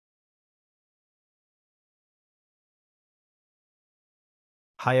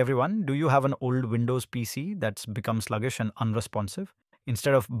Hi everyone, do you have an old Windows PC that's become sluggish and unresponsive?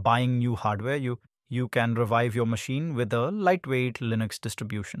 Instead of buying new hardware, you can revive your machine with a lightweight Linux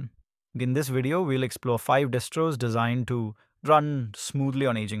distribution. In this video, we'll explore 5 distros designed to run smoothly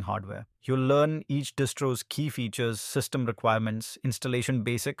on aging hardware. You'll learn each distro's key features, system requirements, installation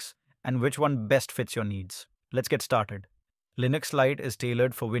basics, and which one best fits your needs. Let's get started. Linux Lite is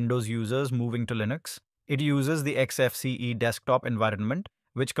tailored for Windows users moving to Linux. It uses the Xfce desktop environment,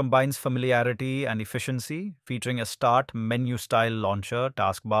 which combines familiarity and efficiency, featuring a start menu-style launcher,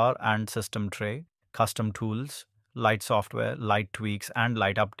 taskbar, and system tray, custom tools, light software, light tweaks, and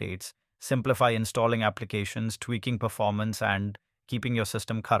light updates, simplify installing applications, tweaking performance, and keeping your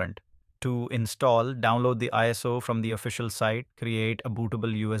system current. To install, download the ISO from the official site, create a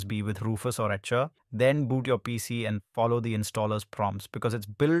bootable USB with Rufus or Etcher, then boot your PC and follow the installer's prompts because it's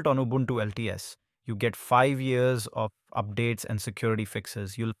built on Ubuntu LTS. You get 5 years of updates and security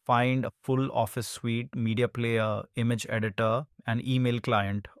fixes. You'll find a full Office suite, media player, image editor, and email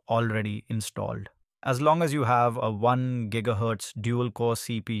client already installed. As long as you have a 1 GHz dual-core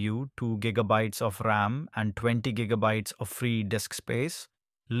CPU, 2 GB of RAM, and 20 GB of free disk space,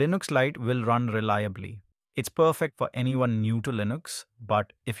 Linux Lite will run reliably. It's perfect for anyone new to Linux,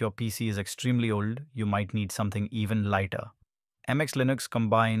 but if your PC is extremely old, you might need something even lighter. MX Linux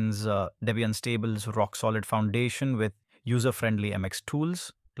combines Debian Stable's rock-solid foundation with user-friendly MX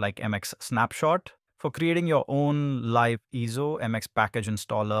tools like MX Snapshot for creating your own live ISO, MX Package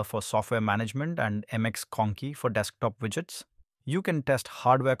Installer for software management, and MX Conky for desktop widgets. You can test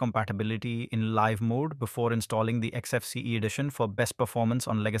hardware compatibility in live mode before installing the Xfce edition for best performance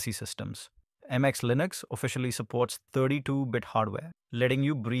on legacy systems. MX Linux officially supports 32-bit hardware, letting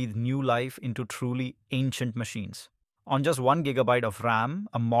you breathe new life into truly ancient machines. On just 1 GB of RAM,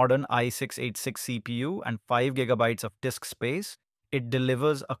 a modern i686 CPU, and 5 GB of disk space, it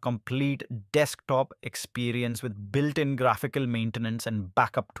delivers a complete desktop experience with built-in graphical maintenance and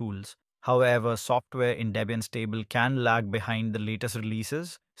backup tools. However, software in Debian Stable can lag behind the latest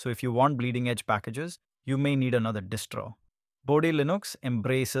releases, so if you want bleeding-edge packages, you may need another distro. Bodhi Linux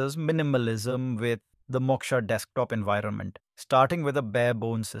embraces minimalism with the Moksha desktop environment. Starting with a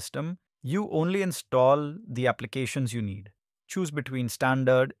bare-bones system, you only install the applications you need. Choose between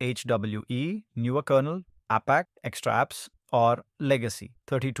standard HWE, newer kernel, APAC, extra apps, or legacy,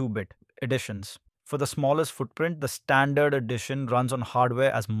 32-bit editions. For the smallest footprint, the standard edition runs on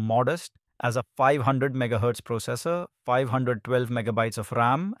hardware as modest as a 500 MHz processor, 512 MB of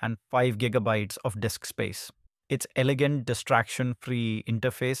RAM, and 5 GB of disk space. Its elegant, distraction-free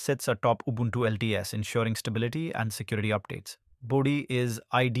interface sits atop Ubuntu LTS, ensuring stability and security updates. Bodhi is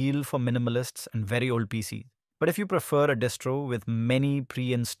ideal for minimalists and very old PCs. But if you prefer a distro with many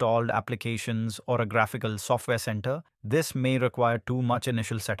pre-installed applications or a graphical software center, this may require too much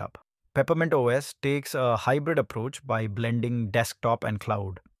initial setup. Peppermint OS takes a hybrid approach by blending desktop and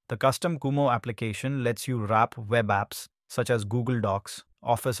cloud. The custom Kumo application lets you wrap web apps such as Google Docs,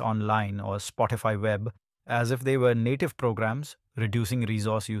 Office Online, or Spotify Web as if they were native programs, reducing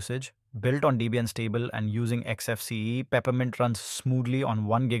resource usage. Built on Debian Stable and using Xfce, Peppermint runs smoothly on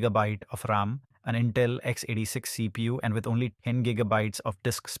 1 GB of RAM, an Intel x86 CPU, and with only 10 GB of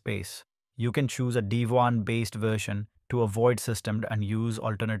disk space. You can choose a Devuan-based version to avoid systemd and use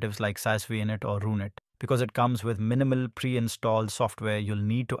alternatives like sysvinit or runit. Because it comes with minimal pre-installed software, you'll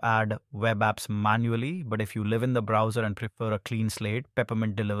need to add web apps manually, but if you live in the browser and prefer a clean slate,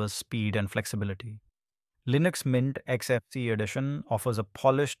 Peppermint delivers speed and flexibility. Linux Mint Xfce edition offers a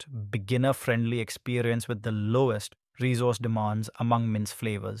polished, beginner-friendly experience with the lowest resource demands among Mint's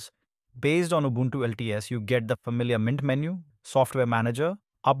flavors. Based on Ubuntu LTS, you get the familiar Mint menu, software manager,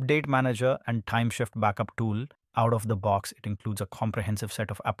 update manager, and timeshift backup tool. Out of the box, it includes a comprehensive set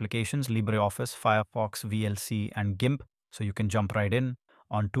of applications, LibreOffice, Firefox, VLC, and GIMP, so you can jump right in.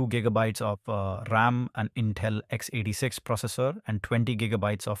 On 2 GB of RAM, an Intel x86 processor, and 20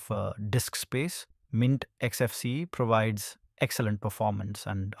 GB of disk space, Mint Xfce provides excellent performance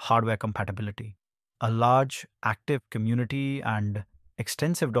and hardware compatibility. A large, active community and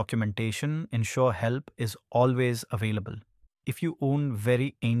extensive documentation ensure help is always available. If you own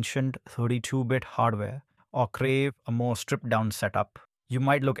very ancient 32-bit hardware or crave a more stripped-down setup, you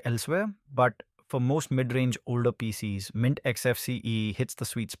might look elsewhere, but for most mid-range older PCs, Mint Xfce hits the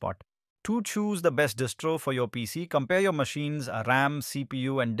sweet spot. To choose the best distro for your PC, compare your machine's RAM,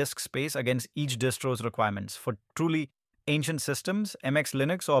 CPU, and disk space against each distro's requirements. For truly ancient systems, MX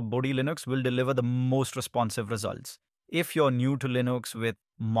Linux or Bodhi Linux will deliver the most responsive results. If you're new to Linux with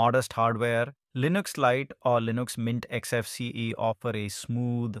modest hardware, Linux Lite or Linux Mint Xfce offer a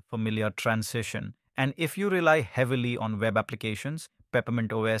smooth, familiar transition. And if you rely heavily on web applications,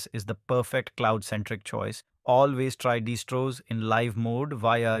 Peppermint OS is the perfect cloud-centric choice. Always try distros in live mode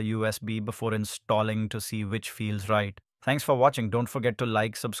via USB before installing to see which feels right. Thanks for watching. Don't forget to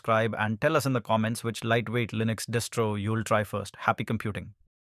like, subscribe, and tell us in the comments which lightweight Linux distro you'll try first. Happy computing.